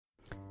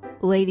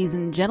Ladies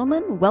and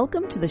gentlemen,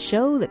 welcome to the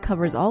show that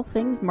covers all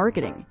things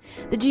marketing.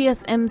 The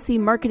GSMC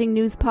Marketing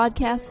News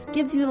Podcast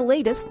gives you the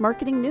latest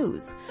marketing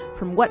news,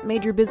 from what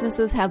major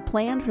businesses have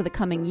planned for the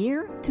coming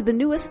year to the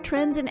newest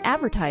trends in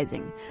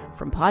advertising,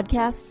 from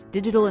podcasts,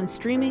 digital and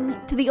streaming,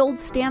 to the old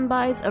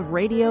standbys of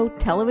radio,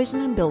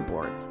 television, and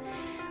billboards.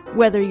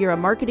 Whether you're a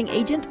marketing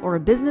agent or a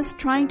business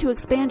trying to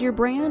expand your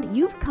brand,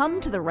 you've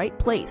come to the right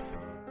place.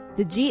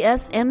 The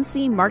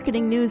GSMC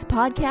Marketing News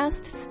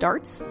Podcast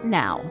starts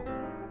now.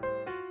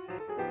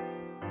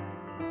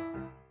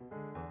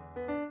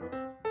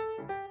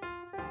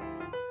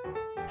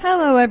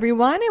 Hello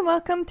everyone, and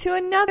welcome to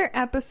another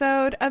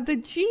episode of the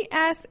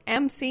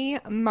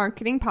GSMC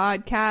Marketing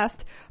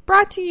Podcast,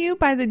 brought to you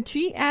by the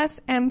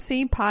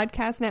GSMC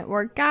Podcast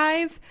Network.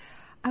 Guys,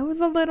 I was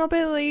a little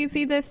bit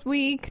lazy this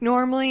week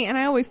normally, and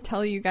I always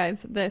tell you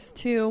guys this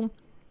too.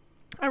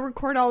 I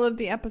record all of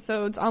the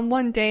episodes on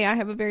one day. I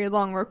have a very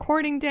long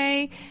recording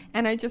day,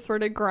 and I just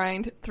sort of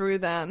grind through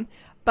them.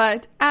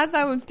 But as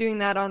I was doing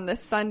that on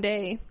this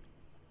Sunday,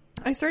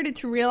 I started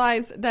to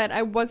realize that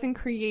I wasn't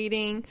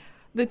creating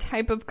the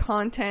type of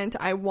content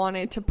I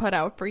wanted to put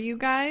out for you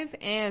guys.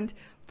 And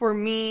for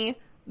me,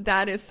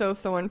 that is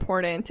so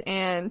important.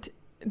 And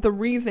the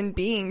reason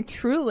being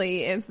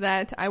truly is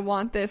that I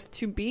want this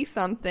to be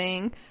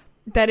something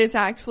that is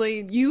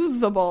actually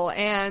usable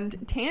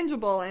and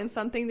tangible and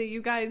something that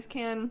you guys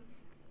can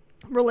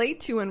relate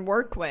to and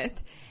work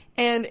with.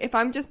 And if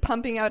I'm just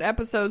pumping out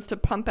episodes to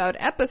pump out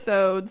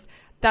episodes,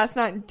 that's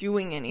not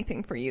doing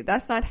anything for you.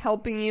 That's not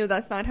helping you.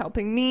 That's not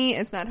helping me.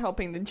 It's not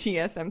helping the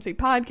GSMC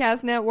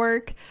Podcast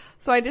Network.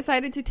 So I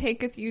decided to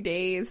take a few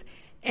days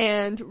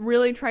and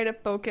really try to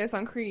focus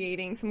on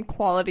creating some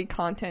quality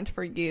content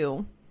for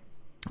you,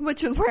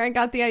 which is where I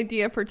got the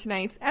idea for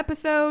tonight's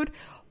episode,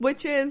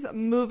 which is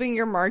moving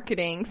your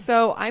marketing.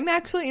 So I'm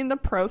actually in the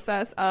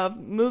process of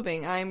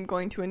moving. I'm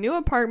going to a new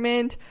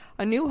apartment,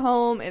 a new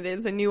home. It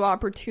is a new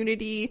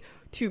opportunity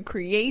to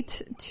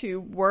create, to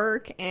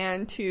work,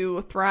 and to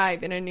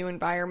thrive in a new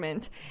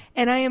environment.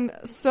 And I am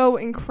so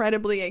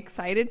incredibly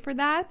excited for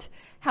that.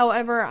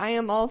 However, I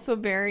am also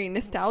very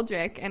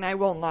nostalgic, and I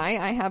won't lie,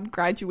 I have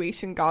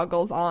graduation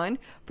goggles on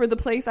for the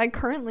place I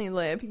currently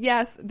live.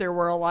 Yes, there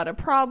were a lot of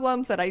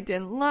problems that I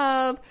didn't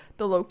love.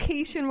 The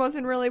location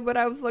wasn't really what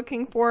I was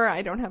looking for.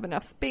 I don't have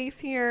enough space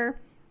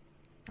here.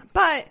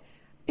 But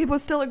it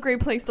was still a great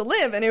place to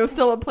live, and it was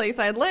still a place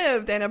I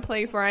lived, and a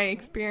place where I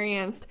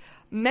experienced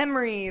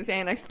memories,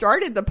 and I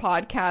started the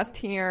podcast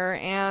here,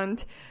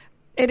 and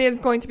it is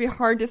going to be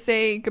hard to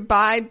say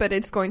goodbye, but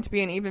it's going to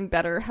be an even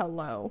better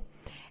hello.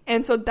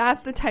 And so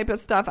that's the type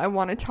of stuff I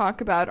want to talk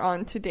about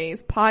on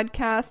today's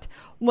podcast.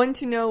 When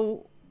to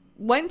know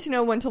when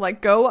to let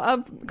go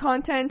of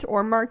content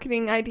or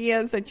marketing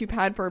ideas that you've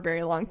had for a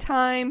very long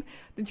time,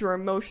 that you're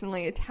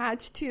emotionally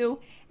attached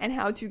to, and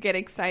how to get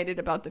excited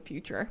about the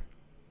future.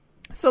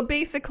 So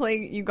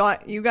basically, you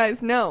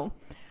guys know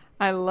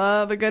I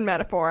love a good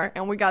metaphor,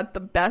 and we got the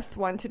best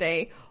one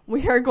today.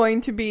 We are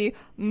going to be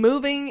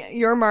moving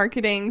your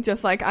marketing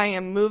just like I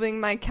am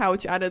moving my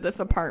couch out of this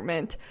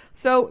apartment.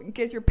 So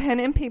get your pen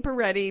and paper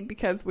ready,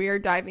 because we are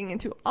diving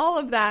into all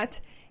of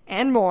that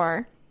and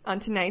more on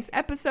tonight's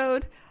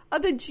episode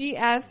of the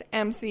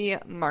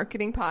GSMC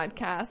Marketing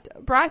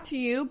Podcast, brought to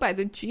you by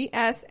the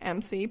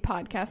GSMC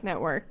Podcast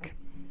Network.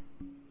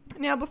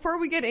 Now, before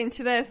we get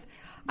into this,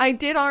 I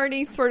did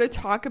already sort of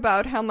talk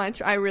about how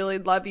much I really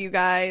love you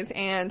guys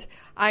and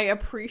I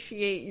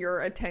appreciate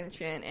your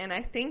attention. And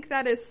I think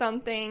that is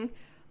something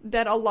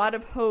that a lot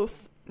of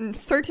hosts,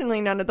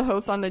 certainly none of the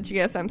hosts on the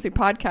GSMC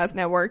Podcast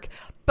Network,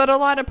 but a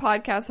lot of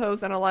podcast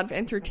hosts and a lot of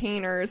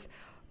entertainers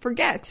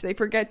forget. They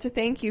forget to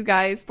thank you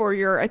guys for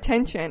your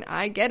attention.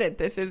 I get it.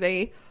 This is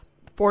a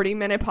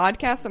 40-minute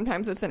podcast.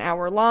 Sometimes it's an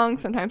hour long.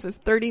 Sometimes it's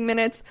 30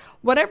 minutes.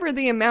 Whatever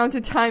the amount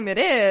of time it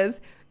is,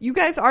 you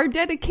guys are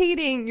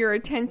dedicating your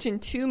attention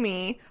to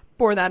me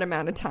for that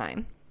amount of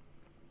time.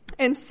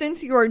 And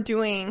since you're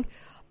doing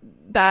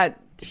that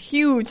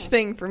huge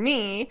thing for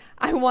me,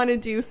 I want to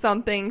do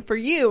something for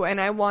you, and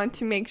I want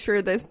to make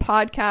sure this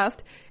podcast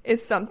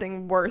is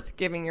something worth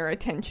giving your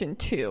attention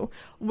to,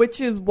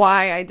 which is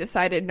why I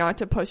decided not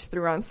to push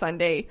through on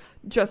Sunday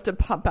just to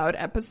pump out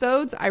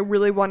episodes. I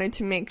really wanted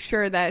to make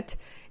sure that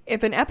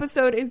if an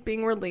episode is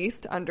being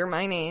released under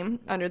my name,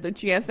 under the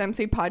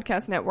GSMC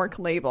Podcast Network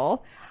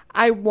label,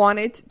 I want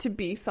it to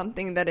be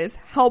something that is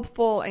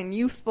helpful and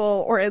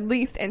useful, or at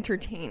least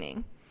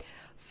entertaining.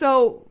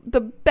 So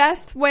the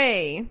best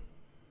way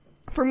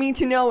for me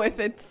to know if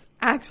it's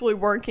actually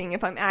working,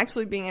 if I'm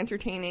actually being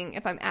entertaining,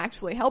 if I'm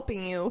actually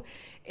helping you,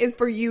 is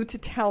for you to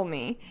tell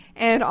me.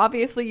 And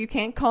obviously you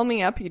can't call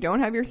me up. You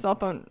don't have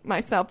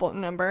my cell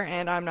phone number,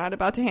 and I'm not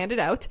about to hand it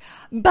out.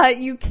 But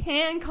you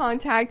can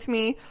contact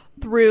me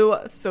through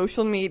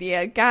social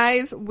media.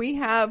 Guys, we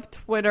have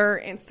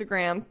Twitter,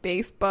 Instagram,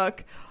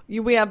 Facebook.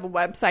 We have a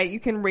website.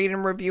 You can rate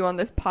and review on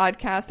this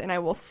podcast, and I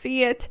will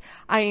see it.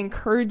 I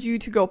encourage you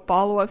to go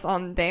follow us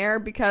on there,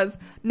 because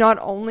not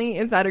only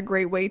is that a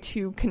great way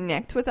to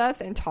connect with us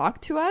and talk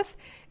to us,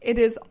 It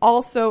is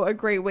also a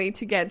great way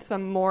to get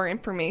some more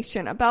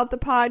information about the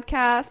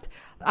podcast.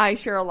 I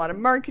share a lot of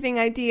marketing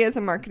ideas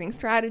and marketing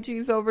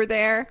strategies over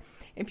there.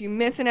 If you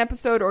miss an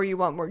episode or you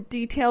want more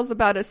details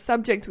about a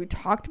subject we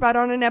talked about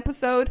on an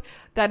episode,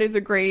 that is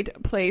a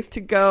great place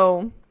to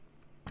go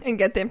and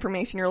get the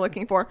information you're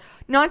looking for.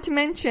 Not to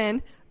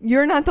mention,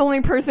 you're not the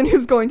only person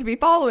who's going to be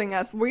following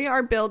us. We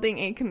are building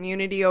a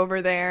community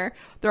over there.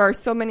 There are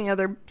so many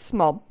other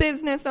small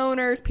business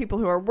owners, people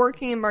who are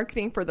working in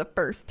marketing for the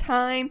first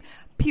time,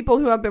 people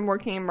who have been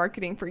working in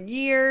marketing for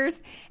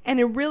years, and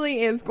it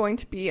really is going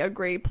to be a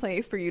great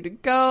place for you to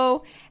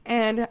go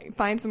and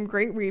find some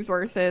great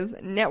resources,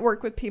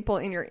 network with people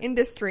in your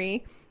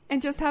industry,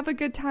 and just have a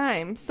good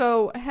time.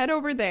 So head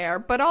over there.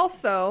 But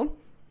also,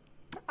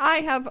 I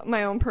have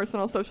my own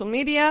personal social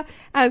media,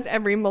 as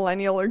every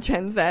millennial or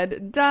Gen Z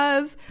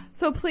does,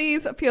 so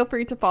please feel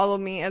free to follow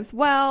me as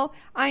well.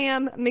 I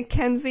am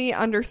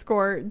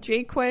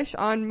Mackenzie_Jaquish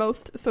on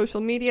most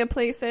social media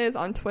places.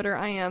 On Twitter,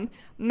 I am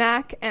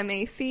Mac,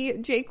 M-A-C,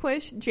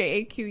 Jaquish,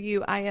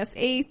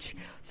 Jaquish.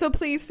 So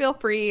please feel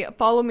free,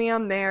 follow me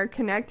on there,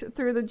 connect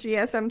through the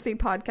GSMC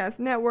Podcast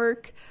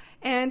Network,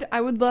 and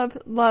I would love,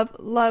 love,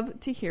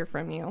 love to hear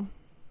from you.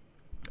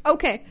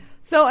 Okay.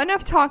 So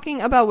enough talking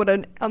about what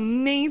an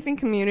amazing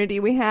community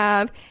we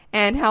have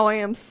and how I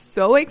am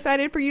so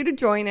excited for you to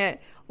join it.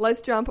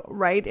 Let's jump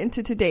right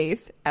into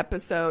today's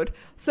episode.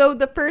 So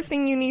the first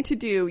thing you need to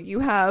do, you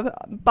have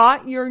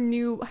bought your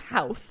new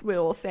house, we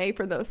will say,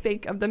 for the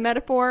sake of the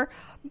metaphor.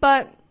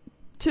 But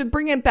to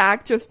bring it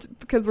back, just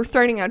because we're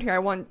starting out here, I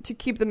want to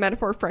keep the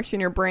metaphor fresh in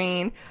your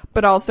brain,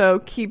 but also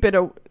keep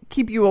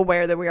you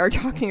aware that we are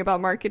talking about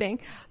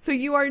marketing. So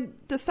you are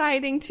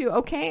deciding to,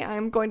 okay,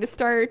 I'm going to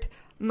start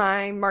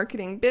my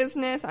marketing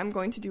business. I'm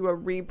going to do a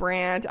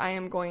rebrand. I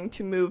am going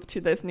to move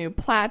to this new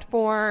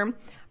platform.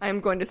 I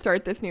am going to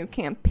start this new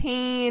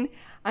campaign.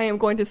 I am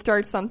going to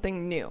start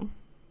something new.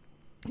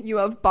 You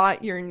have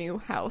bought your new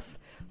house.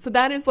 So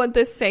that is what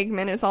this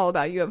segment is all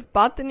about. You have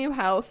bought the new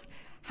house.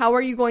 How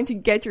are you going to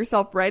get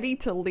yourself ready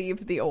to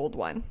leave the old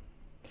one?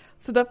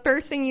 So the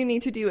first thing you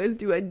need to do is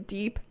do a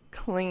deep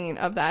clean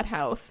of that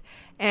house.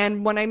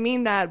 And when I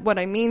mean that, what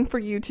I mean for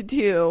you to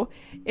do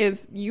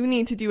is you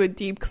need to do a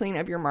deep clean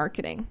of your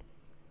marketing.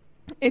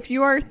 If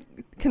you are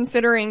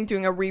considering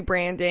doing a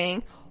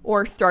rebranding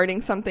or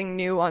starting something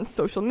new on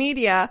social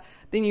media,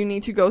 then you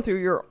need to go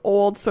through your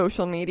old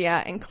social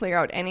media and clear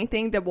out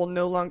anything that will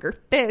no longer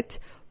fit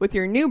with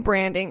your new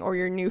branding or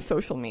your new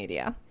social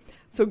media.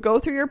 So go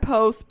through your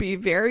posts, be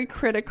very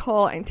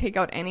critical, and take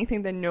out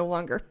anything that no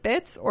longer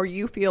fits or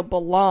you feel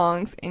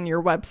belongs in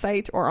your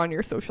website or on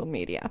your social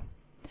media.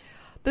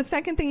 The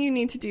second thing you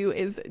need to do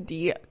is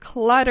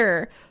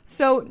declutter.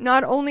 So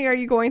not only are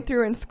you going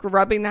through and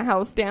scrubbing the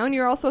house down,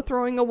 you're also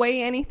throwing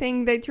away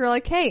anything that you're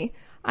like, hey,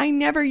 I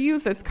never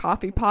use this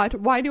coffee pot.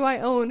 Why do I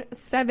own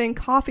 7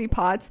 coffee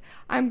pots?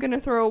 I'm going to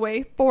throw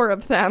away 4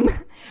 of them.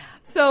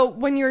 So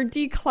when you're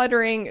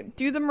decluttering,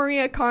 do the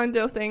Maria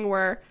Kondo thing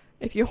where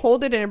if you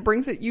hold it and it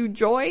brings you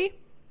joy,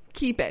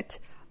 keep it.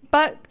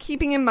 But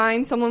keeping in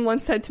mind, someone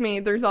once said to me,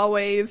 there's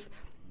always,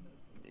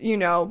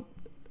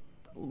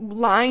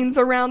 lines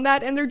around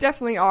that, and there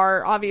definitely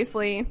are.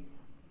 Obviously,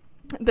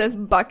 this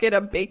bucket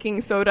of baking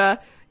soda,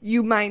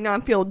 you might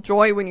not feel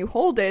joy when you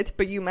hold it,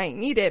 but you might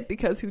need it,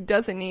 because who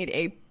doesn't need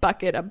a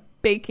bucket of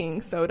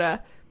baking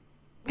soda?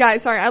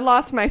 Guys, sorry, I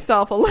lost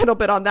myself a little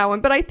bit on that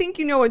one, but I think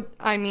you know what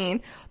I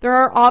mean. There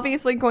are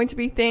obviously going to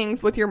be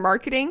things with your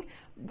marketing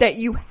that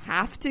you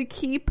have to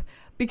keep,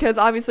 because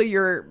obviously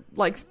your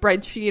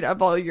spreadsheet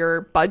of all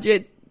your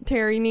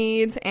budgetary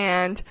needs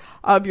and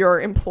of your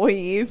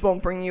employees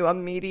won't bring you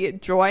immediate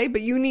joy,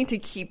 but you need to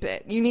keep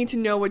it. You need to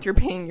know what you're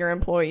paying your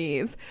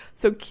employees.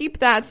 So keep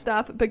that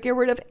stuff, but get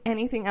rid of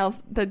anything else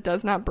that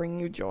does not bring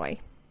you joy.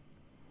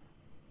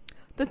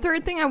 The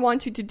third thing I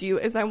want you to do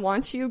is I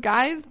want you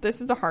guys,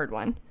 this is a hard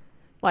one,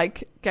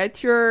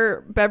 get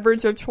your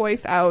beverage of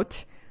choice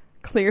out.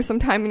 Clear some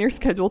time in your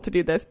schedule to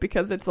do this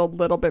because it's a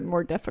little bit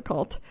more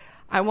difficult.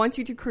 I want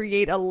you to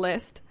create a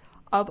list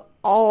of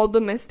all the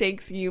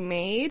mistakes you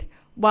made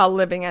while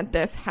living at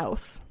this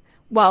house,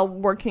 while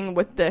working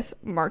with this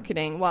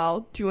marketing,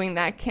 while doing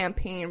that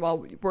campaign,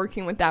 while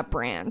working with that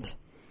brand.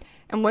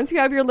 And once you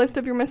have your list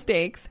of your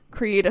mistakes,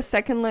 create a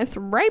second list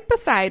right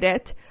beside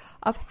it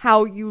of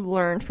how you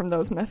learned from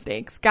those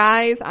mistakes.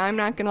 Guys, I'm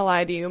not going to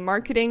lie to you.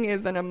 Marketing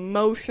is an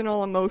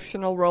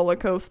emotional roller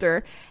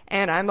coaster,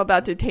 and I'm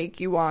about to take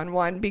you on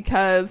one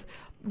because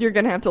you're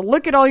going to have to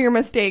look at all your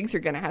mistakes.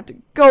 You're going to have to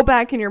go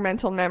back in your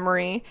mental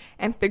memory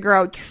and figure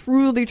out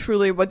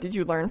truly what did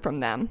you learn from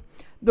them.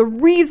 The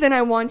reason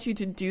I want you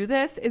to do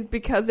this is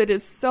because it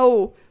is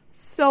so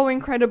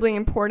incredibly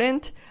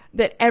important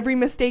that every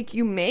mistake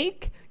you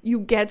make, you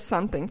get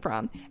something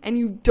from, and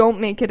you don't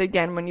make it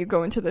again when you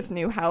go into this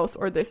new house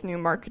or this new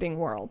marketing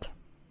world.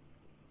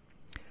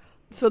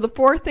 So the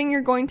fourth thing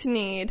you're going to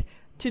need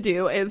to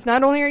do is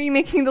not only are you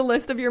making the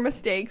list of your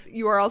mistakes,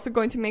 you are also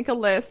going to make a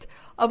list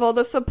of all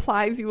the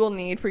supplies you will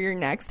need for your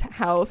next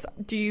house.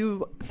 Do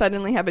you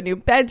suddenly have a new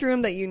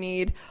bedroom that you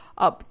need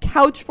a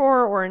couch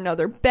for, or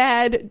another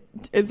bed?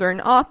 Is there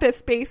an office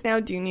space now?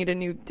 Do you need a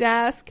new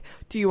desk?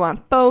 Do you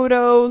want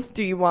photos?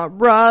 Do you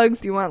want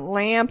rugs? Do you want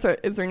lamps? Or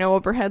is there no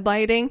overhead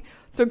lighting?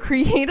 So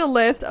create a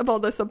list of all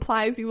the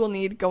supplies you will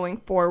need going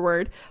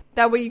forward.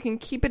 That way you can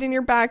keep it in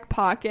your back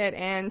pocket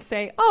and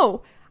say,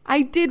 oh,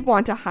 I did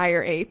want to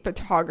hire a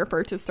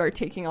photographer to start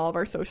taking all of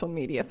our social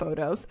media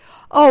photos.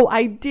 Oh,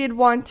 I did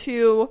want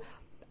to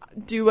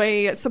do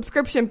a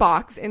subscription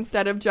box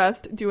instead of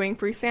just doing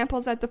free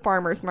samples at the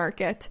farmer's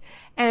market.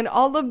 And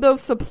all of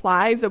those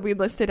supplies that we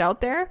listed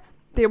out there,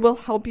 they will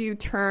help you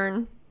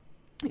turn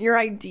your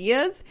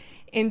ideas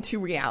into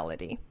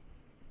reality.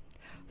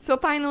 So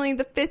finally,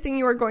 the fifth thing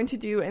you are going to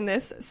do in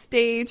this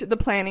stage, the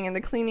planning and the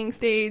cleaning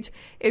stage,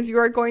 is you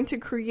are going to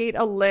create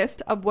a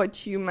list of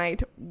what you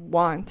might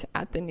want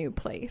at the new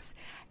place.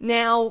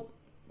 Now,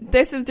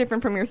 this is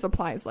different from your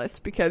supplies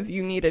list because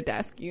you need a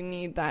desk, you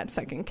need that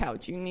second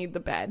couch, you need the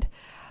bed,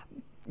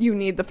 you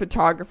need the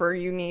photographer,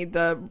 you need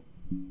the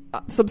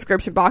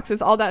subscription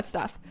boxes, all that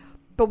stuff.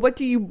 But what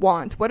do you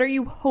want? What are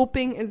you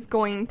hoping is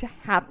going to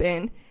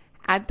happen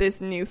at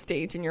this new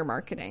stage in your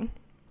marketing?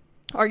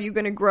 Are you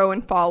going to grow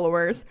in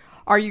followers?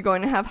 Are you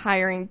going to have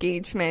higher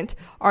engagement?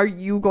 Are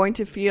you going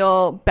to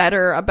feel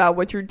better about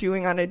what you're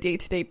doing on a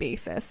day-to-day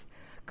basis?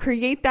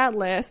 Create that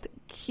list,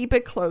 keep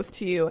it close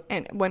to you,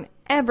 and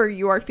whenever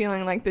you are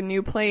feeling like the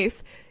new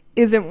place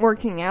isn't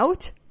working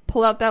out,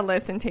 pull out that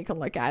list and take a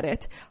look at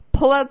it.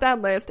 Pull out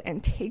that list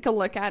and take a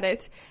look at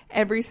it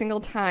every single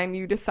time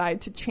you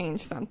decide to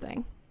change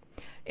something.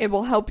 It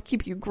will help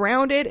keep you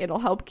grounded, it'll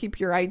help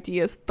keep your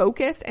ideas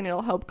focused, and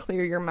it'll help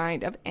clear your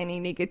mind of any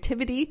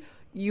negativity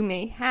you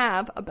may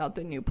have about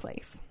the new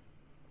place.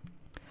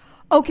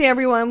 Okay,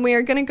 everyone, we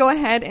are going to go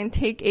ahead and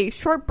take a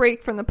short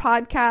break from the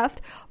podcast,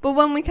 but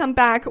when we come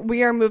back,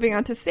 we are moving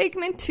on to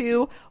segment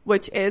 2,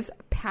 which is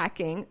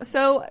packing.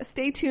 So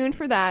stay tuned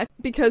for that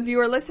because you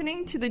are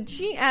listening to the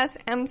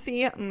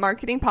GSMC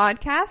Marketing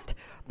Podcast,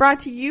 brought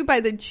to you by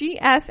the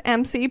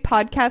GSMC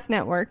Podcast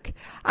Network.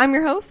 I'm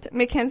your host,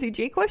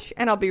 Mackenzie,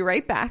 and I'll be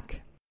right back.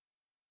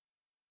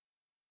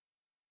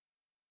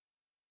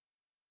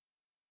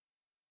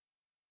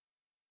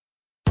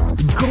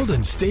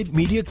 Golden State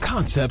Media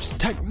Concepts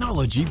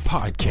Technology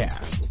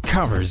Podcast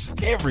covers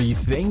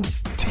everything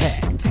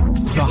tech.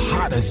 The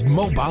hottest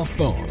mobile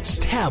phones,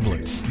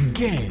 tablets,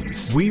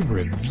 games. We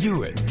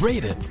review it,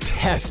 rate it,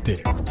 test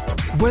it.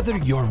 Whether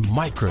you're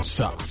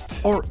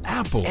Microsoft or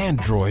Apple,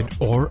 Android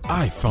or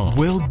iPhone,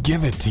 we'll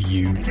give it to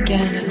you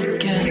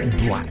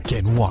black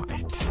and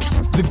white.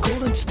 The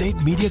Golden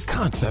State Media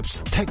Concepts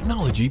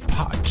Technology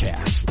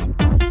Podcast.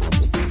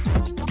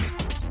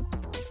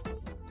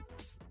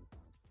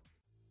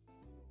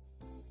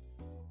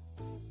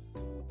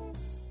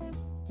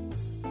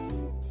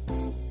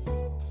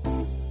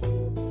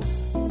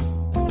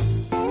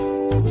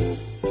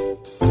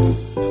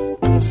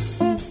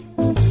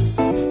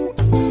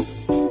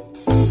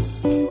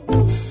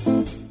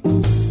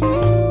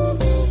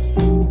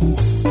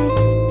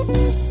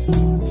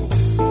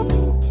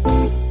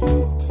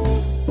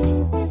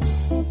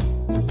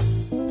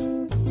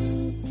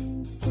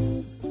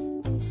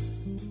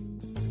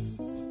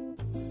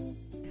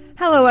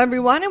 Hello,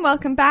 everyone, and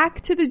welcome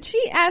back to the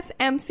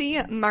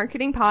GSMC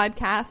Marketing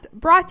Podcast,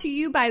 brought to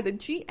you by the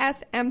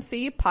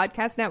GSMC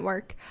Podcast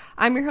Network.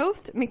 I'm your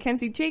host,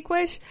 Mackenzie,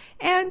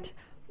 and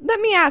let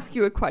me ask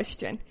you a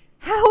question.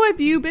 How have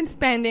you been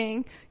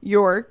spending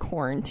your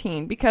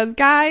quarantine? Because,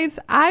 guys,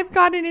 I've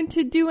gotten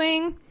into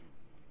doing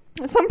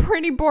some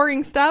pretty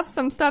boring stuff,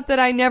 some stuff that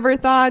I never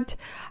thought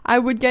I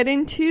would get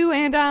into,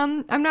 and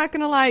I'm not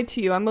going to lie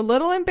to you. I'm a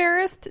little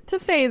embarrassed to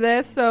say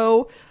this,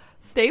 so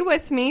stay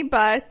with me,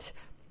 but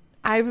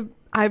I've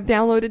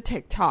downloaded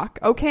TikTok.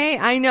 Okay,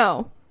 I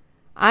know.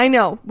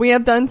 We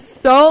have done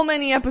so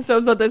many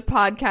episodes of this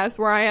podcast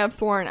where I have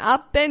sworn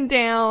up and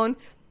down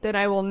that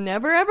I will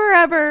never, ever,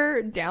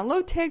 ever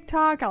download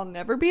TikTok. I'll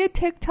never be a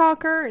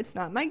TikToker. It's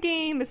not my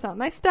game. It's not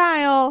my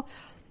style.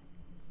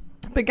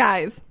 But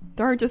guys,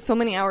 there are just so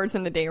many hours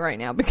in the day right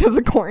now because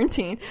of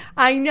quarantine.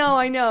 I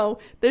know.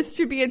 This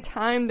should be a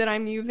time that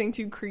I'm using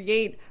to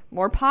create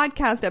more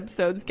podcast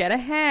episodes, get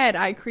ahead.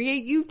 I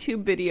create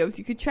YouTube videos.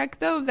 You could check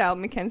those out.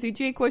 Mackenzie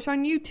Jakewish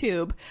on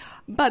YouTube.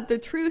 But the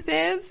truth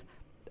is,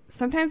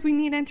 sometimes we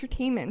need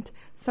entertainment.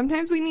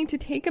 Sometimes we need to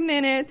take a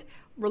minute,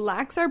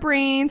 relax our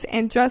brains,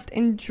 and just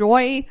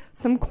enjoy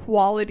some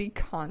quality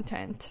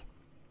content.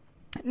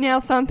 Now,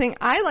 something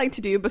I like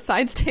to do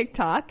besides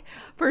TikTok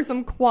for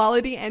some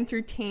quality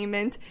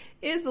entertainment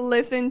is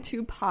listen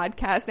to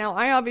podcasts. Now,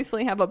 I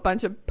obviously have a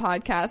bunch of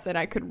podcasts that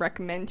I could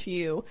recommend to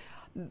you.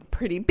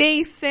 Pretty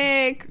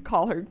Basic,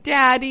 Call Her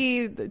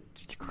Daddy, the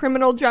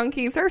Criminal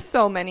Junkies. There's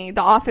so many.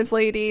 The Office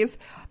Ladies.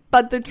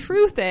 But the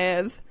truth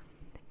is,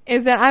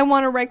 is that I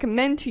want to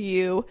recommend to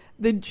you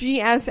the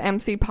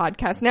GSMC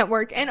Podcast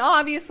Network. And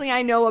obviously,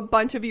 I know a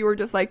bunch of you are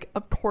just like,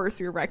 of course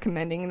you're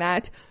recommending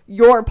that.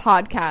 Your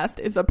podcast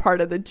is a part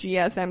of the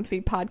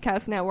GSMC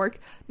Podcast Network.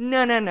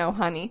 No,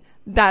 honey.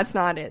 That's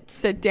not it.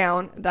 Sit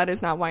down. That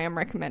is not why I'm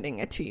recommending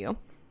it to you.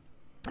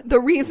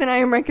 The reason I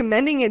am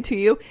recommending it to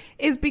you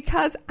is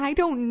because I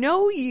don't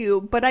know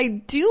you, but I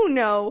do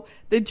know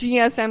the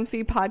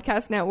GSMC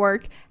Podcast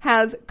Network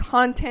has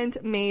content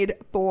made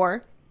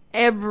for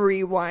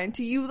everyone.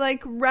 Do you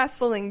like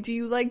wrestling? Do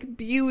you like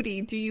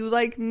beauty? Do you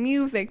like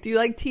music? Do you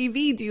like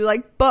TV? Do you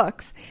like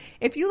books?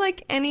 If you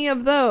like any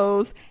of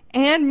those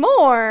and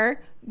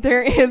more,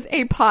 there is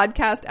a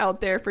podcast out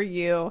there for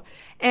you.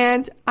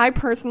 And I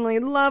personally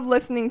love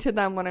listening to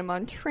them when I'm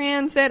on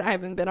transit. I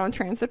haven't been on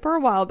transit for a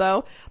while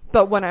though,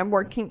 but when I'm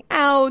working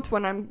out,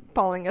 when I'm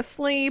falling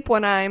asleep,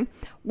 when I'm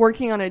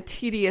working on a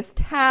tedious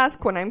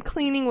task, when I'm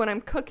cleaning, when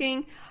I'm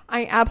cooking,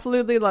 I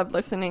absolutely love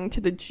listening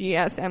to the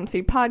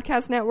GSMC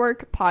Podcast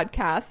Network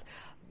podcasts.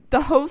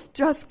 The hosts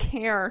just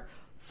care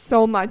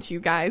so much, you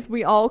guys.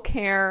 We all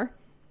care.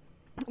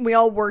 We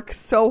all work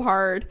so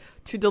hard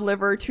to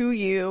deliver to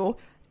you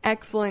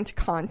excellent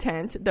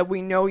content that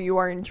we know you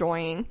are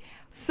enjoying.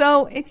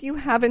 So if you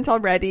haven't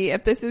already,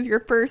 if this is your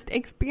first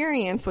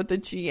experience with the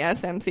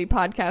GSMC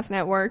Podcast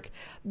Network,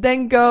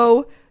 then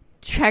go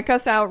check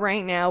us out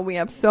right now. We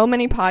have so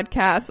many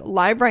podcasts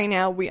live right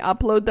now. We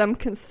upload them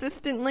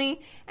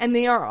consistently and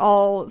they are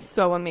all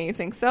so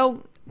amazing.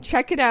 So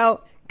check it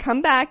out.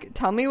 Come back.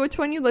 Tell me which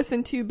one you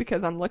listen to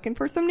because I'm looking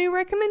for some new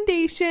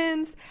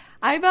recommendations.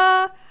 I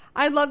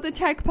love the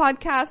tech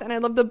podcast and I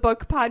love the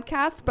book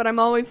podcast, but I'm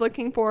always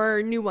looking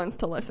for new ones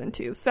to listen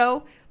to.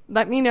 So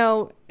let me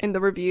know in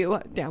the review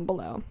down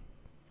below.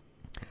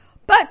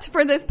 But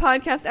for this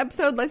podcast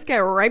episode, let's get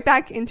right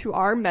back into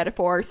our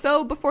metaphor.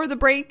 So before the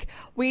break,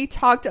 we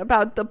talked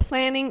about the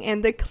planning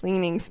and the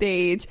cleaning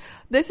stage.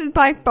 This is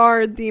by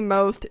far the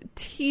most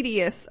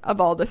tedious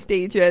of all the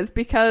stages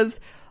because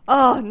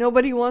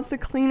nobody wants to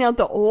clean out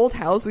the old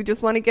house. We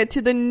just want to get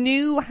to the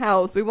new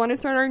house. We want to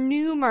start our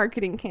new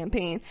marketing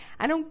campaign.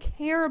 I don't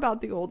care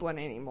about the old one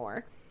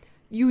anymore.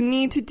 You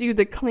need to do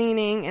the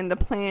cleaning and the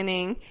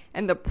planning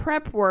and the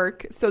prep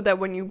work so that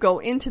when you go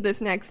into this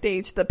next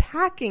stage, the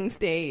packing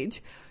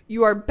stage,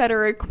 you are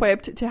better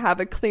equipped to have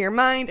a clear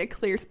mind, a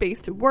clear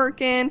space to work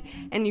in,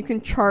 and you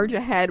can charge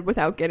ahead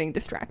without getting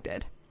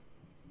distracted.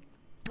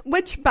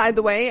 Which, by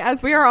the way,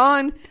 as we are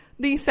on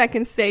the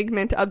second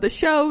segment of the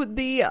show,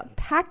 the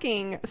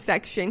packing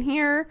section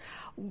here,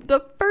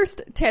 the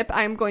first tip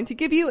I'm going to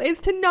give you is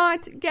to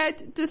not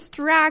get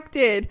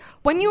distracted.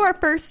 When you are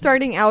first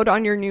starting out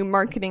on your new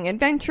marketing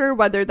adventure,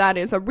 whether that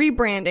is a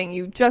rebranding,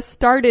 you just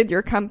started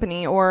your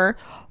company, or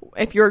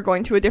if you're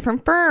going to a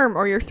different firm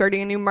or you're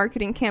starting a new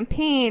marketing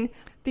campaign,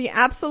 the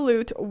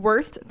absolute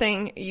worst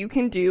thing you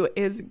can do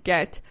is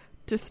get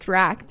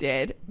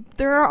distracted.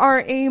 There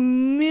are a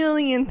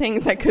million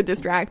things that could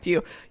distract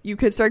you. You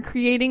could start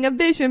creating a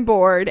vision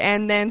board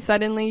and then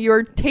suddenly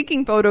you're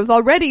taking photos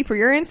already for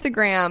your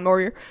Instagram,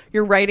 or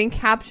you're writing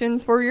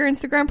captions for your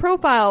Instagram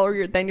profile,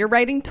 or then you're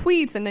writing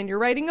tweets and then you're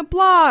writing a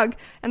blog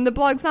and the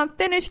blog's not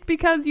finished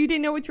because you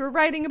didn't know what you were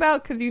writing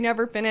about because you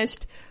never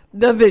finished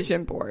the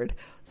vision board.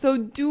 So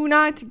do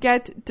not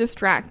get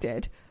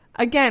distracted.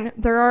 Again,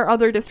 there are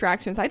other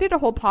distractions. I did a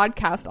whole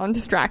podcast on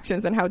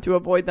distractions and how to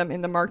avoid them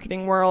in the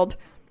marketing world.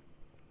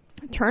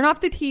 Turn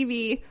off the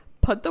TV,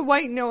 put the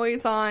white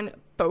noise on,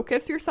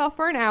 focus yourself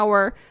for an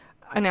hour.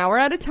 An hour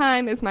at a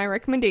time is my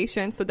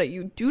recommendation so that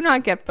you do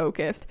not get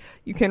focused.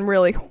 You can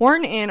really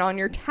horn in on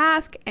your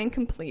task and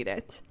complete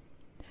it.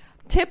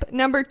 Tip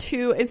number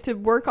 2 is to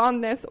work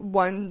on this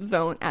one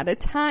zone at a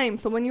time.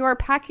 So when you are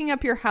packing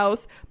up your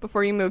house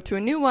before you move to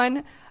a new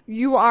one,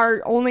 you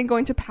are only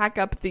going to pack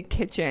up the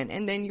kitchen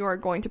and then you are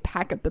going to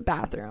pack up the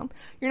bathroom.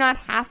 You're not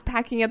half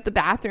packing up the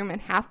bathroom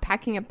and half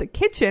packing up the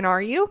kitchen,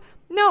 are you?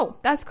 No,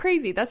 that's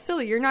crazy. That's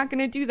silly. You're not going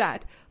to do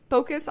that.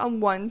 Focus on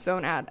one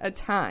zone at a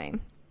time.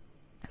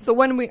 So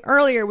when we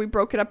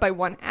broke it up by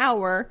 1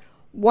 hour.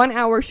 1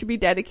 hour should be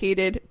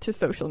dedicated to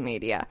social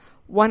media.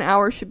 1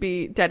 hour should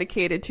be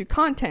dedicated to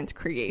content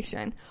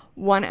creation.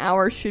 1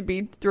 hour should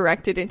be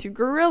directed into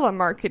guerrilla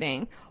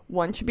marketing.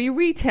 1 should be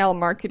retail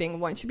marketing.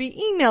 1 should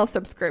be email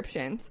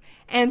subscriptions,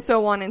 and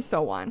so on and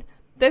so on.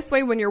 This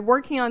way, when you're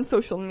working on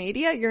social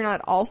media, you're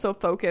not also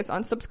focused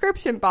on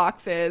subscription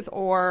boxes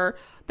or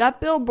that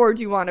billboard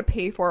you want to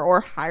pay for or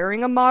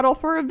hiring a model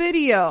for a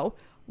video.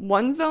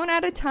 One zone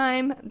at a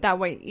time. That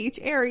way, each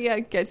area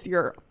gets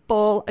your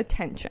full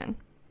attention.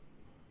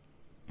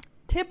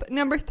 Tip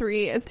number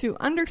 3 is to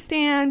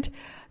understand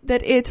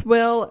that it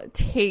will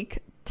take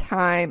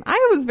time.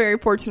 I was very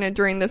fortunate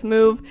during this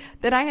move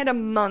that I had a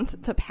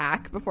month to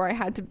pack before I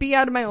had to be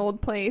out of my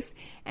old place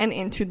and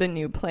into the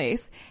new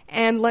place.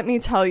 And let me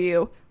tell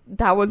you,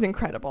 that was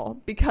incredible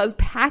because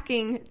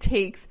packing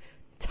takes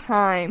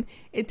time.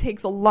 It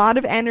takes a lot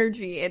of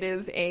energy. It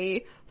is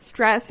a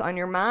stress on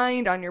your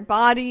mind, on your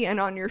body, and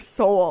on your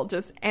soul.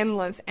 Just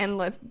endless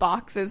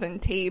boxes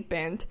and tape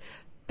and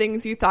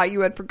things you thought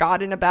you had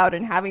forgotten about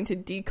and having to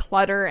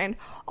declutter, and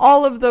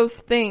all of those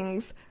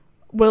things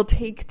will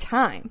take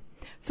time.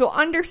 So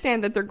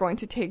understand that they're going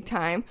to take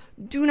time.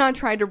 Do not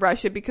try to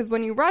rush it, because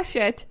when you rush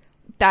it,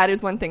 that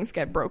is when things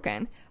get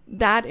broken.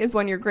 That is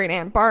when your great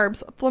Aunt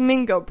Barb's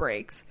flamingo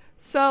breaks.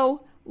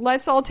 So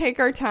let's all take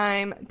our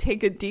time,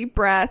 take a deep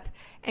breath,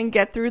 and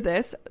get through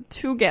this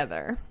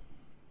together.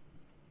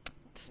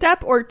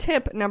 Step or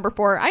tip number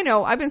 4. I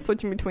know I've been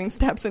switching between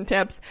steps and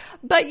tips,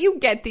 but you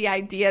get the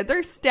idea.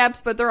 They're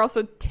steps, but they're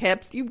also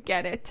tips. You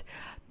get it.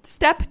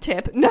 Step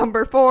tip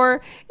number 4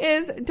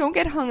 is don't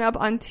get hung up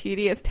on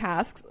tedious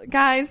tasks.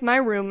 Guys, my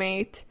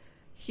roommate,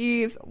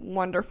 he's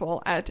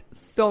wonderful at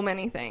so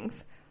many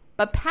things,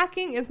 but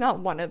packing is not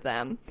one of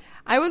them.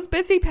 I was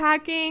busy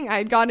packing.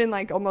 I'd gotten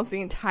like almost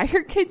the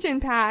entire kitchen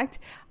packed,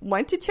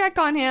 went to check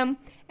on him,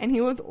 and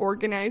he was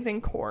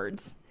organizing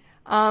cords.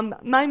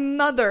 My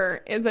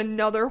mother is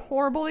another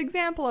horrible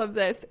example of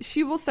this.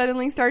 She will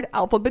suddenly start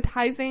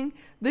alphabetizing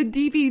the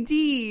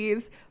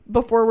DVDs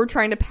before we're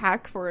trying to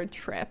pack for a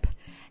trip.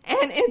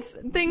 And it's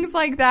things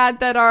like that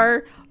that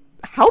are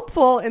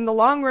helpful in the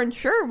long run.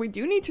 Sure, we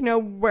do need to know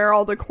where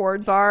all the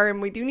cords are,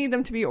 and we do need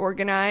them to be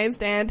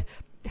organized, and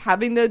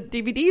having the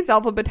DVDs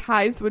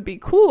alphabetized would be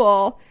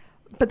cool,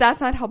 but that's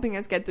not helping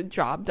us get the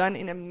job done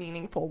in a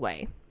meaningful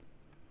way.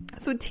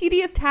 So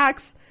tedious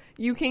tasks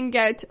you can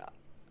get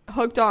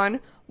hooked on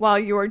while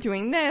you are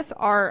doing this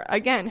are,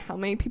 again, how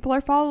many people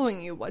are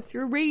following you? What's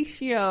your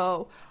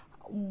ratio?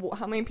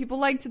 How many people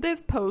liked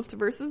this post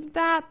versus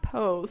that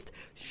post?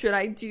 Should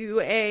I do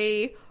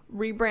a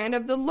rebrand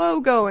of the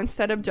logo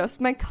instead of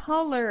just my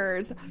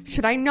colors?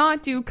 Should I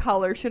not do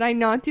color? Should I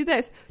not do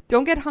this?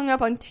 Don't get hung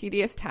up on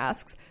tedious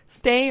tasks.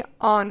 Stay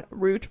en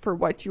route for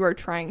what you are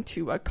trying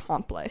to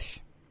accomplish.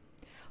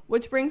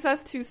 Which brings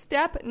us to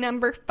step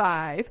number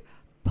 5.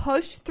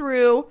 Push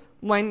through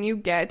when you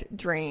get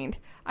drained.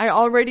 I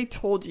already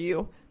told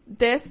you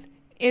this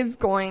is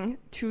going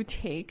to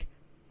take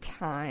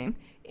time.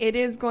 It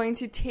is going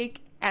to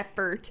take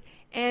effort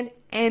and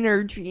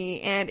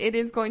energy, and it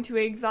is going to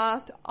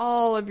exhaust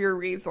all of your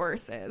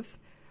resources.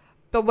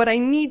 But what I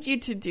need you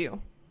to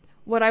do,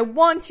 what I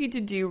want you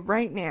to do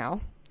right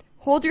now,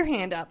 hold your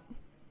hand up,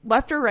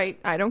 left or right,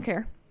 I don't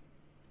care.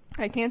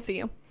 I can't see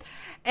you.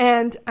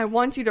 And I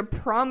want you to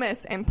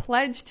promise and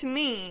pledge to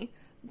me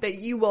that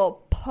you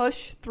will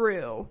push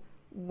through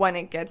when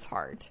it gets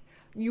hard.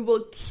 You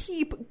will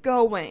keep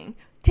going.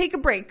 Take a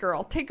break,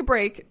 girl. Take a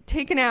break.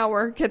 Take an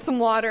hour. Get some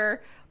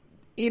water.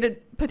 Eat a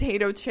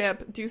potato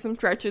chip. Do some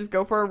stretches.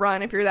 Go for a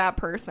run if you're that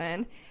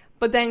person.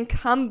 But then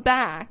come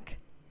back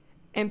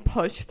and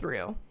push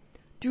through.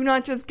 Do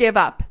not just give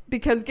up,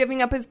 because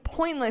giving up is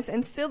pointless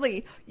and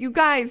silly. You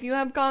guys, you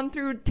have gone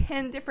through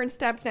 10 different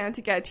steps now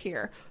to get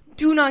here.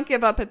 Do not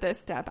give up at this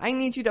step. I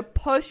need you to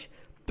push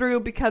through,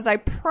 because I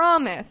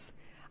promise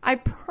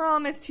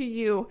to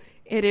you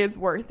it is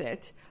worth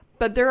it.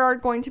 But there are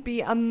going to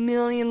be a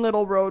million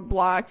little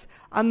roadblocks,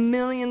 a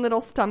million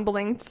little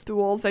stumbling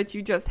stools that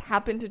you just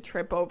happen to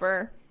trip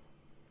over.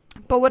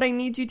 But what I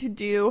need you to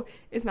do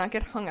is not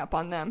get hung up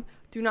on them.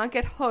 Do not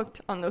get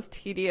hooked on those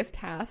tedious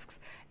tasks,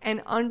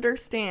 and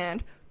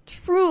understand,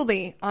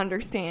 truly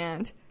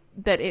understand,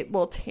 that it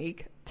will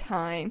take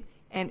time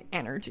and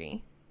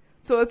energy.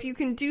 So if you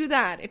can do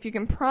that, if you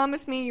can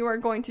promise me you are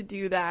going to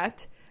do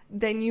that,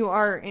 then you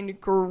are in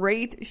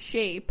great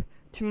shape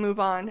to move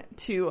on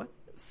to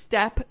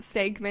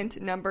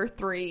segment number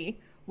 3,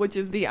 which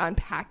is the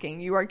unpacking.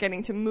 You are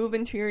getting to move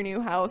into your new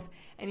house,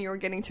 and you are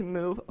getting to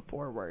move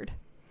forward.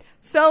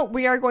 So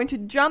we are going to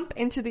jump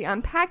into the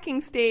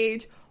unpacking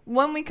stage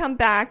when we come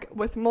back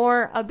with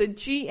more of the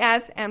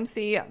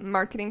GSMC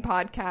Marketing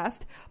Podcast,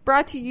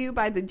 brought to you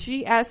by the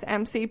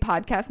GSMC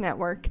Podcast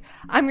Network.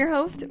 I'm your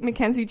host,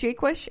 Mackenzie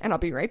Jaquish, and I'll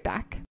be right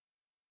back.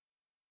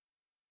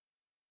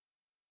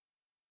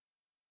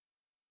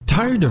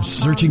 Tired of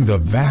searching the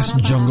vast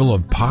jungle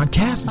of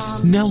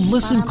podcasts? Now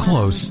listen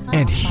close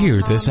and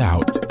hear this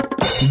out.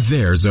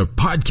 There's a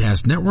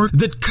podcast network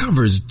that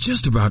covers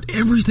just about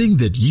everything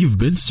that you've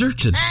been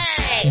searching.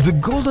 Hey! The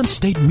Golden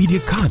State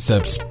Media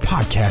Concepts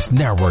Podcast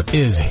Network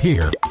is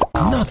here.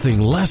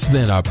 Nothing less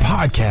than a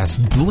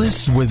podcast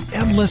bliss with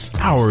endless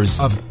hours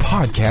of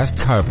podcast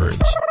coverage.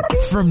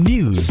 From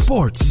news,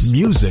 sports,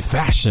 music,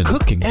 fashion,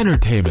 cooking,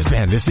 entertainment,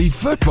 fantasy,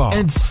 football,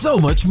 and so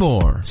much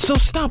more. So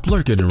stop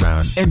lurking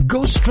around and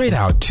go straight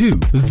out to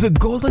the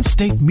Golden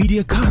State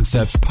Media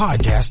Concepts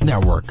Podcast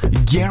Network.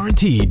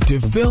 Guaranteed to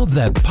fill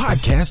that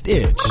podcast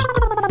itch.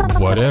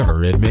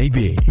 Whatever it may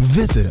be.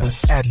 Visit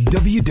us at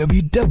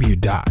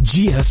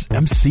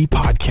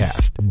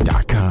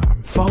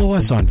www.gsmcpodcast.com. Follow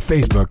us on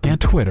Facebook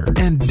and Twitter,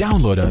 and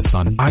download us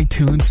on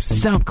iTunes,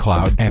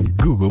 SoundCloud, and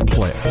Google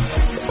Play.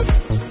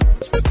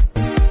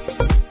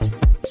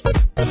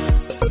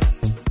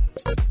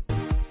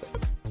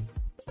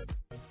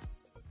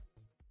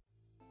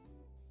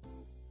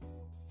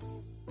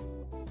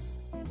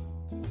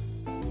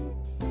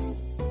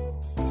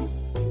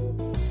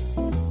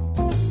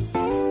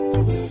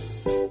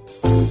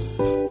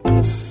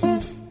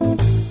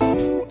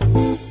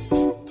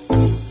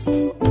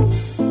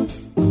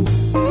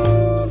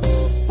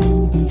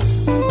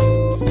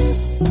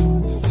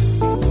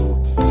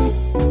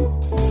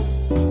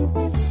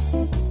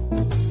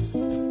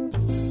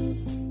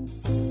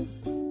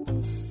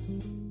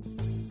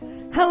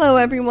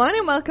 everyone,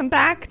 and welcome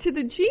back to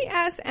the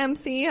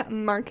GSMC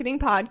Marketing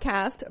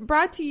Podcast,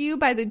 brought to you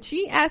by the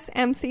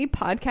GSMC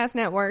Podcast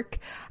Network.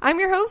 I'm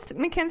your host,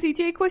 Mackenzie,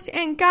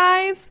 and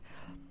guys,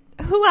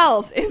 who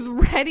else is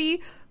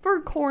ready for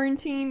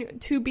quarantine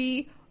to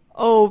be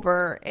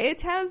over?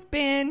 It has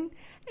been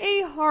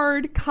a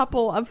hard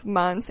couple of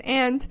months,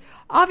 and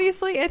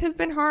obviously it has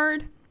been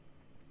hard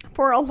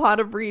for a lot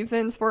of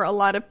reasons, for a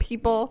lot of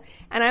people,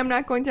 and I'm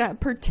not going to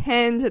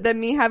pretend that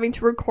me having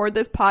to record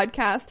this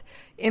podcast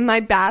in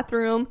my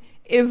bathroom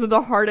is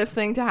the hardest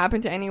thing to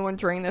happen to anyone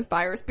during this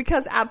virus,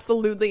 because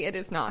absolutely it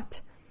is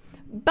not.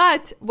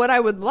 But what I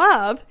would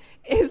love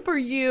is for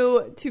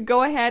you to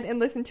go ahead and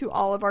listen to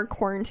all of our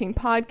quarantine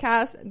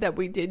podcasts that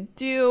we did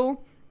do,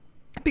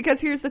 because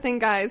here's the thing,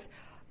 guys,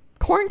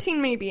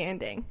 quarantine may be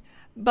ending,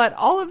 but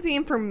all of the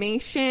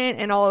information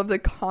and all of the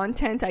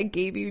content I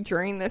gave you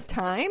during this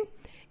time,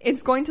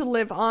 it's going to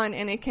live on,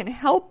 and it can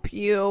help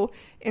you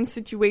in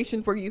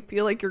situations where you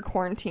feel like you're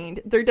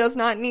quarantined. There does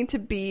not need to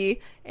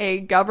be a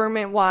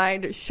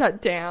government-wide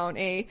shutdown,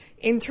 a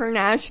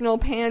international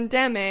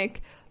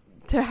pandemic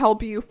to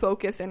help you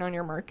focus in on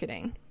your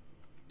marketing.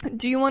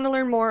 Do you want to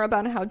learn more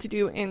about how to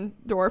do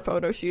indoor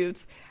photo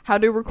shoots, how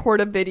to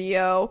record a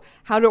video,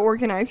 how to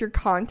organize your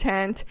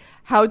content,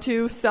 how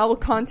to sell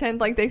content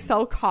like they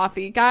sell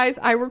coffee? Guys,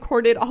 I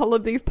recorded all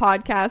of these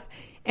podcasts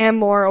and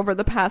more over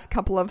the past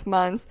couple of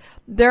months.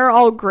 They're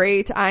all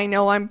great. I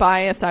know I'm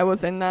biased. I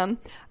was in them.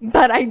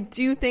 But I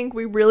do think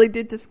we really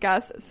did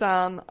discuss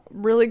some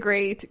really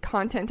great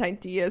content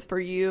ideas for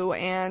you.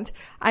 And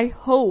I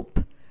hope,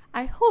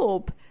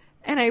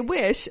 and I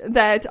wish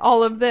that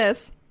all of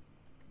this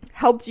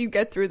helped you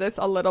get through this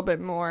a little bit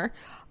more.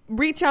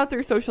 Reach out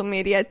through social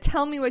media.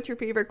 Tell me what your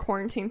favorite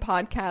quarantine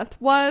podcast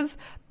was,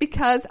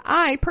 because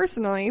I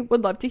personally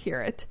would love to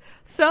hear it.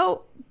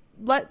 So,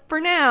 for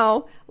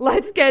now,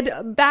 let's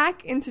get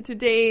back into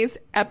today's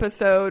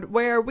episode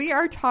where we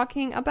are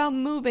talking about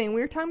moving.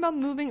 We're talking about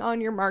moving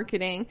on your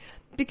marketing,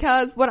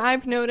 because what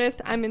I've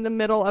noticed, I'm in the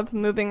middle of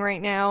moving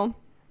right now,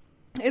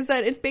 is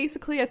that it's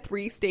basically a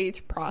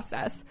 3-stage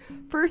process.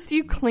 First,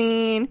 you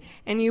clean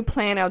and you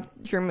plan out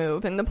your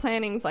move. And the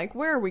planning's like,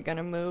 where are we going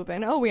to move?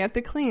 And, we have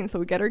to clean, so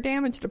we get our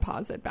damage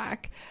deposit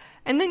back.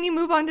 And then you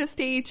move on to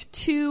stage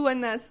 2,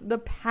 and that's the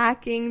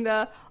packing,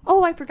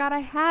 I forgot I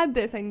had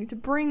this. I need to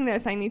bring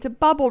this. I need to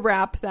bubble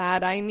wrap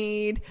that. I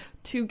need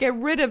to get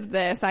rid of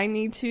this. I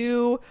need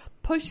to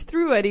push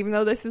through it. Even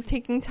though this is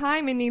taking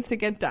time, it needs to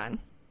get done.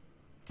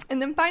 And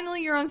then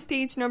finally, you're on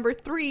stage number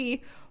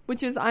 3,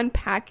 which is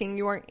unpacking.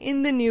 You are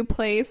in the new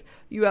place.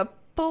 You have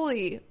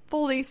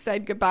fully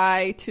said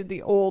goodbye to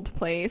the old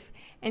place,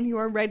 and you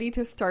are ready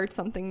to start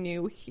something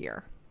new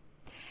here.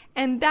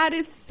 And that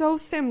is so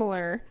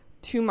similar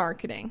to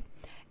marketing.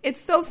 It's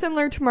so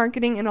similar to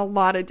marketing in a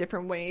lot of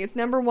different ways.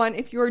 Number one,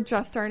 if you're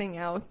just starting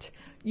out,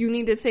 you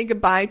need to say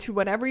goodbye to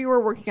whatever you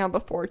were working on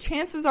before.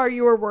 Chances are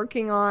you were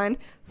working on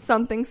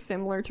something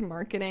similar to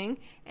marketing,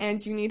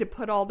 and you need to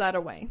put all that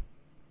away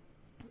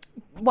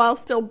while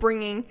still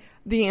bringing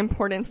the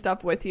important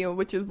stuff with you,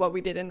 which is what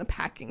we did in the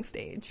packing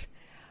stage.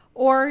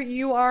 Or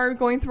you are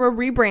going through a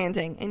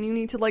rebranding and you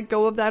need to let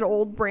go of that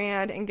old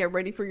brand and get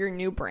ready for your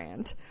new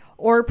brand.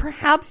 Or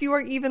perhaps you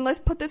are even, let's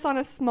put this on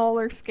a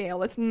smaller scale.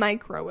 Let's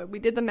micro it. We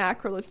did the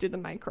macro. Let's do the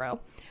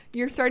micro.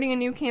 You're starting a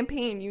new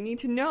campaign. You need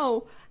to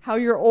know how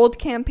your old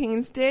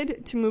campaigns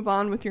did to move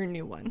on with your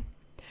new one.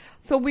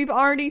 So we've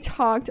already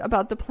talked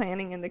about the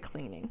planning and the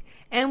cleaning,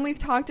 and we've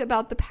talked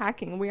about the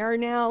packing.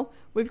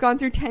 We've gone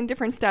through 10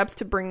 different steps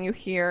to bring you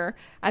here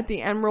at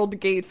the Emerald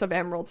Gates of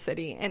Emerald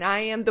City, and I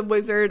am the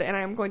wizard, and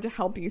I'm going to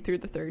help you through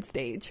the 3rd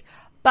stage.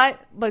 But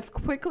let's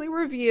quickly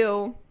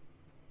review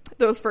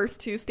those first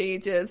 2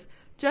 stages,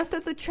 just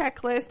as a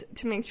checklist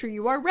to make sure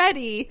you are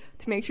ready,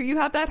 to make sure you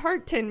have that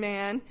heart, Tin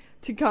Man,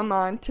 to come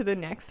on to the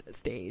next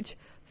stage.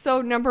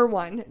 So number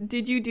 1,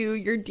 did you do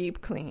your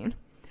deep clean?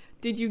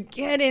 Did you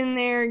get in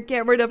there,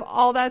 get rid of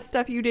all that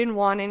stuff you didn't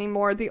want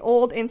anymore? The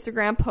old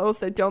Instagram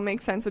posts that don't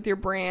make sense with your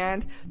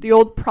brand, the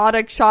old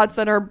product shots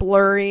that are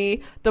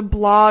blurry, the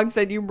blogs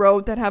that you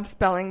wrote that have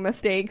spelling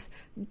mistakes.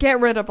 Get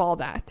rid of all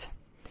that.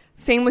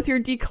 Same with your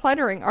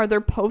decluttering. Are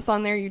there posts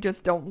on there you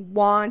just don't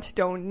want,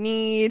 don't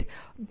need,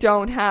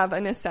 don't have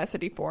a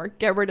necessity for?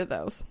 Get rid of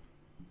those.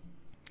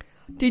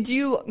 Did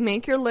you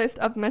make your list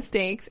of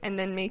mistakes and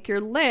then make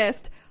your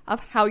list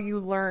of how you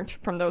learned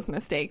from those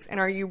mistakes? And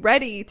are you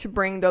ready to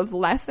bring those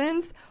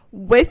lessons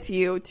with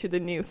you to the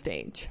new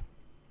stage?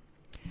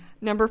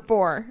 Number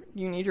 4,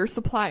 you need your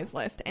supplies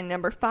list. And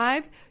number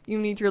 5, you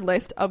need your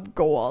list of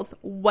goals.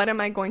 What am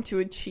I going to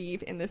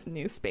achieve in this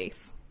new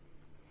space?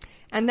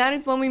 And that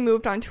is when we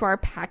moved on to our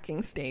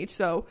packing stage.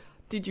 So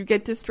did you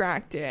get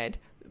distracted?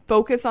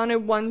 Focus on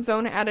it one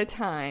zone at a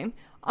time.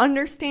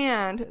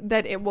 Understand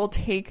that it will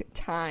take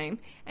time,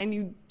 and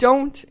you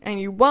don't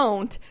and you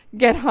won't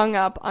get hung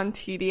up on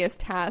tedious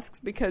tasks,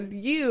 because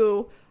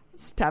you,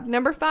 step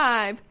number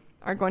 5,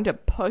 are going to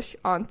push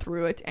on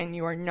through it, and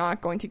you are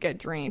not going to get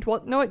drained.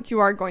 Well, no, you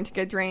are going to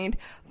get drained,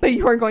 but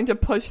you are going to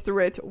push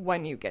through it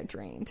when you get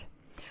drained.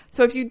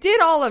 So if you did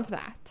all of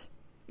that,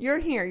 you're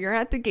here, you're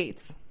at the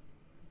gates.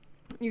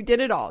 You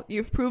did it all.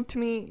 You've proved to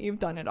me you've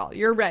done it all.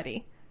 You're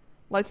ready.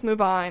 Let's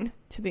move on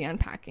to the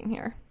unpacking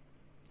here.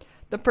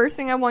 The first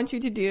thing I want you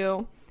to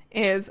do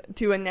is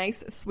do a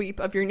nice sweep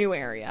of your new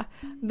area.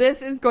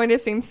 This is going to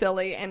seem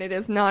silly, and it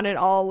is not at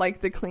all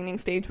like the cleaning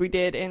stage we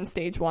did in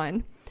stage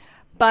 1.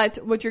 But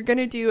what you're going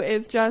to do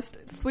is just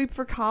sweep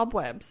for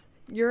cobwebs.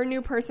 You're a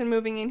new person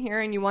moving in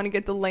here, and you want to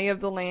get the lay of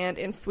the land,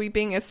 and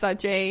sweeping is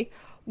such a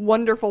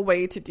wonderful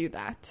way to do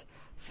that.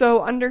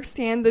 So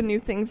understand the new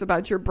things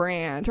about your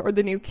brand, or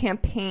the new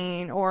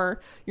campaign,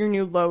 or your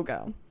new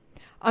logo.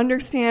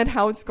 Understand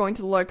how it's going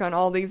to look on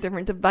all these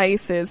different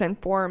devices and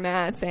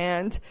formats,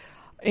 and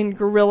in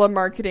guerrilla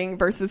marketing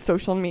versus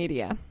social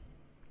media.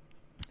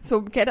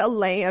 So get a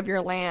lay of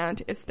your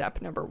land is step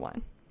number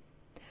 1.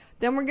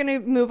 Then we're going to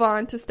move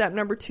on to step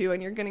number 2,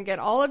 and you're going to get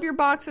all of your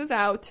boxes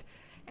out,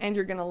 and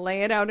you're going to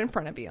lay it out in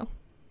front of you.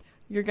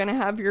 You're going to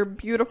have your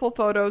beautiful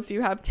photos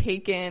you have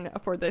taken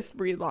for this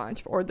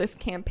relaunch, or this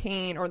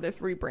campaign, or this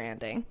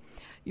rebranding.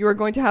 You are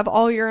going to have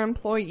all your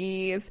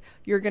employees.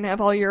 You're going to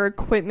have all your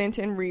equipment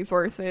and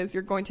resources.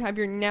 You're going to have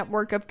your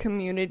network of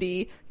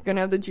community. You're going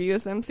to have the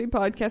GSMC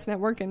podcast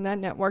network in that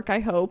network, I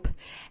hope.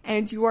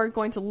 And you are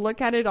going to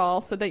look at it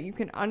all so that you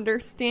can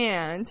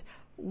understand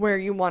where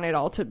you want it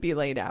all to be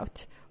laid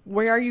out.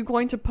 Where are you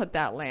going to put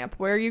that lamp?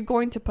 Where are you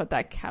going to put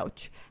that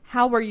couch?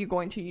 How are you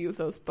going to use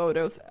those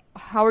photos?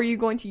 How are you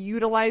going to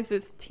utilize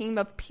this team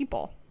of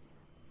people?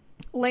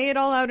 Lay it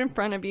all out in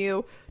front of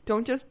you.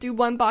 Don't just do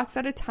one box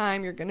at a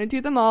time. You're going to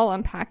do them all,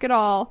 unpack it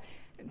all,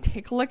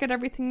 take a look at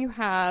everything you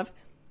have,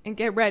 and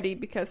get ready,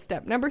 because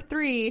step number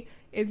 3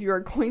 is you're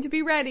going to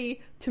be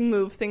ready to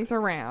move things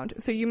around.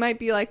 So you might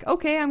be like,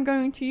 okay, I'm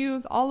going to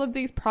use all of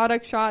these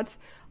product shots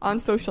on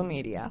social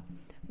media.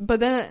 But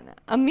then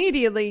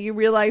immediately you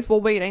realize,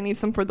 well, wait, I need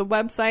some for the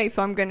website,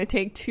 so I'm going to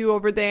take 2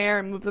 over there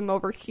and move them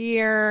over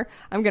here.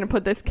 I'm going to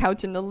put this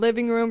couch in the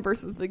living room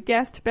versus the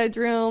guest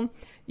bedroom.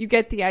 You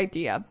get the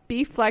idea.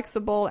 Be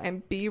flexible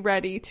and be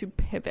ready to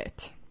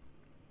pivot.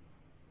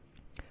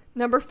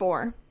 Number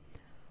 4,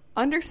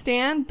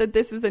 understand that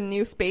this is a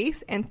new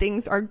space and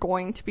things are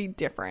going to be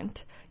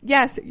different.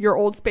 Yes, your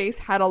old space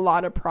had a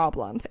lot of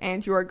problems,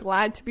 and you are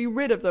glad to be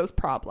rid of those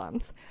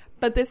problems.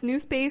 But this new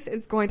space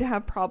is going to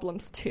have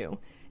problems too.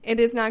 It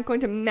is not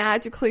going to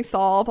magically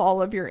solve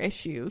all of your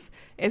issues.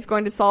 It's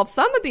going to solve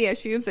some of the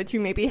issues that you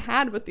maybe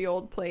had with the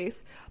old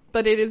place,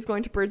 but it is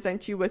going to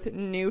present you with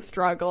new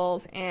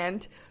struggles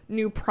and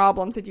new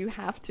problems that you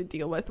have to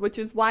deal with, which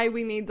is why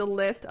we made the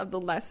list of the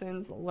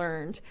lessons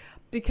learned,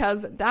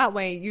 because that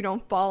way you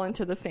don't fall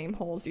into the same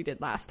holes you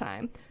did last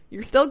time.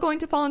 You're still going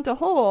to fall into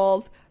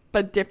holes,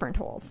 but different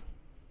holes,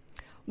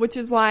 which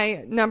is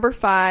why number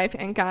 5,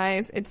 and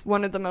guys, it's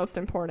one of the most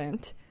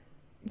important,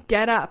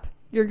 get up.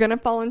 You're going to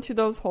fall into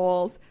those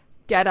holes.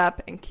 Get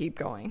up and keep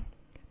going.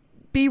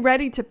 Be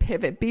ready to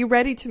pivot. Be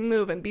ready to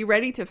move, and be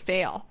ready to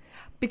fail.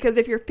 Because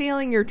if you're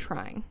failing, you're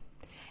trying.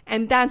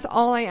 And that's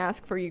all I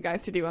ask for you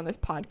guys to do on this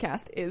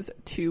podcast, is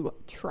to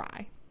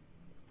try.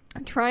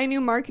 Try a new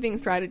marketing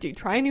strategy.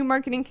 Try a new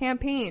marketing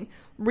campaign.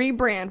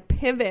 Rebrand.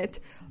 Pivot.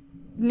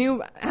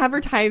 New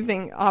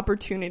advertising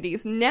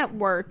opportunities.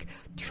 Network.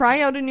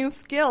 Try out a new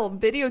skill.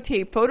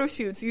 Videotape. Photo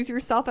shoots. Use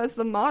yourself as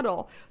the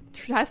model.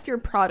 Test your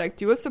product.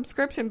 Do a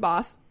subscription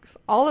box.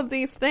 All of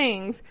these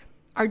things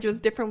are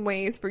just different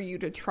ways for you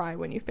to try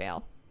when you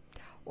fail.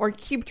 Or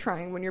keep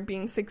trying when you're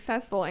being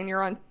successful and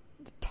you're on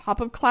top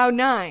of cloud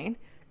 9.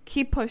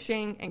 Keep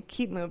pushing and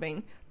keep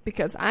moving,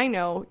 because I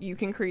know you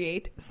can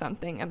create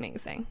something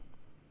amazing.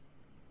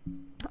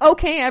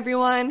 Okay,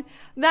 everyone,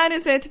 that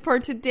is it for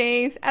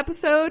today's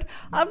episode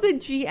of the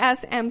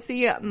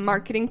GSMC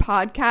Marketing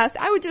Podcast.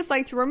 I would just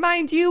like to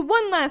remind you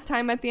one last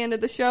time at the end of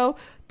the show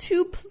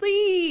to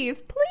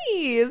please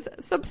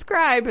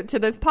subscribe to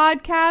this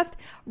podcast,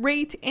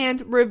 rate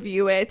and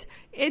review it.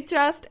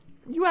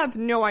 You have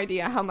no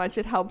idea how much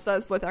it helps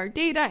us with our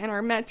data and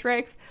our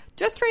metrics.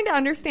 Just trying to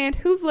understand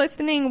who's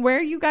listening,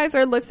 where you guys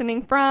are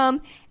listening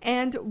from,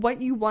 and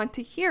what you want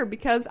to hear,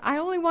 because I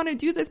only want to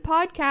do this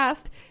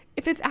podcast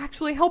if it's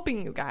actually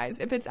helping you guys,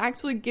 if it's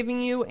actually giving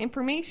you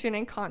information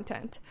and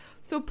content.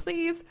 So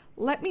please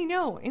let me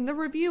know in the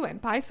review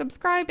and by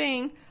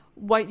subscribing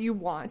what you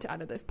want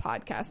out of this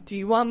podcast. Do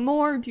you want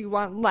more? Do you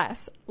want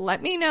less?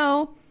 Let me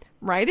know.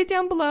 Write it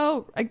down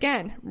below.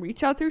 Again,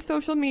 reach out through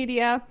social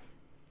media.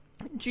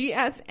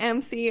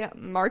 GSMC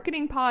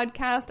Marketing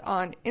Podcast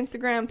on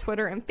Instagram,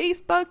 Twitter, and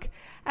Facebook.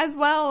 As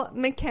well,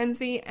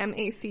 Mackenzie,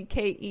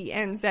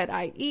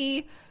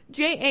 MacKenzie,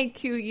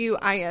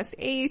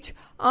 JAQUISH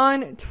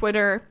on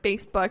Twitter,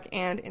 Facebook,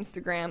 and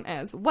Instagram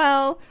as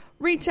well.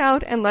 Reach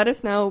out and let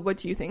us know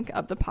what you think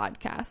of the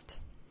podcast.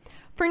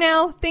 For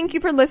now, thank you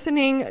for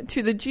listening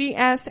to the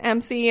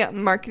GSMC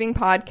Marketing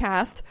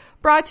Podcast,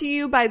 brought to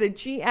you by the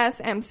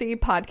GSMC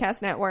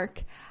Podcast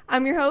Network.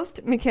 I'm your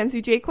host,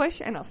 Mackenzie Jaquish,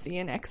 and I'll see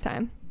you next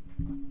time.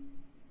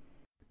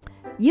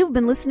 You've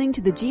been listening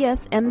to the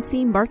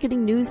GSMC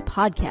Marketing News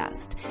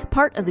Podcast,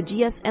 part of the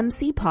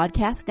GSMC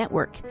Podcast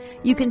Network.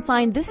 You can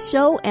find this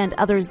show and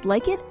others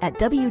like it at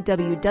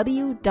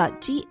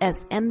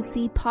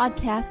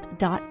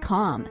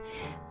www.gsmcpodcast.com.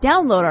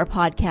 Download our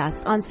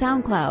podcasts on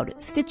SoundCloud,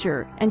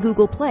 Stitcher, and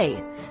Google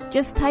Play.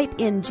 Just type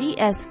in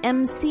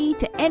GSMC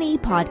to any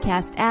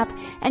podcast app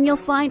and you'll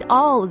find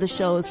all of the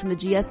shows from the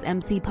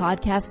GSMC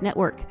Podcast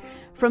Network.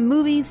 From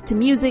movies to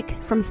music,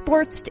 from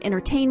sports to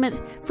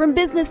entertainment, from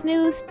business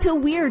news to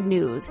weird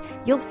news,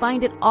 you'll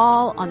find it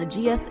all on the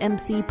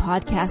GSMC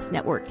Podcast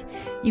Network.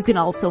 You can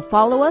also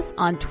follow us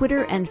on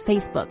Twitter and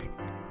Facebook.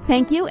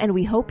 Thank you, and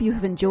we hope you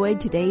have enjoyed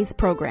today's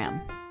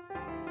program.